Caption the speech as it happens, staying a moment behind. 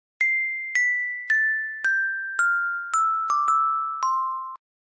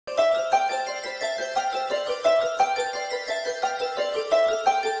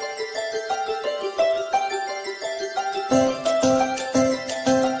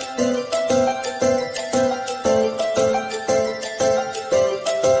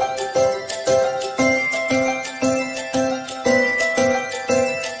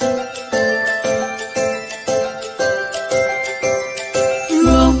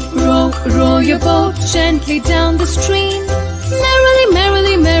row your boat gently down the stream. Merrily,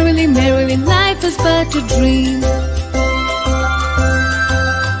 merrily, merrily, merrily, life is but a dream.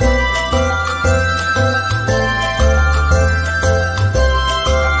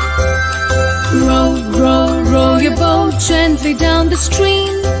 Row, row, row your boat gently down the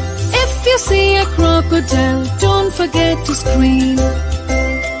stream. If you see a crocodile, don't forget to scream.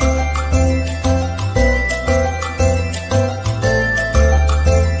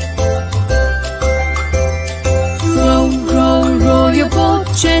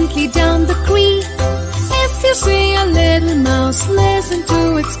 Gently down the creek. If you see a little mouse, listen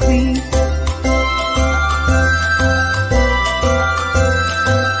to its squeak.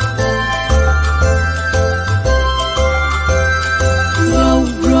 Row,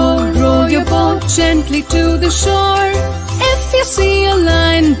 row, row your boat gently to the shore. If you see a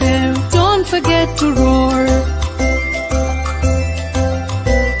lion bear, don't forget to roar.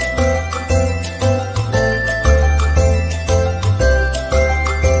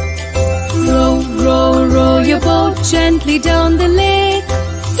 Gently down the lake.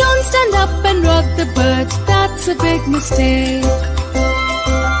 Don't stand up and rock the boat, that's a big mistake.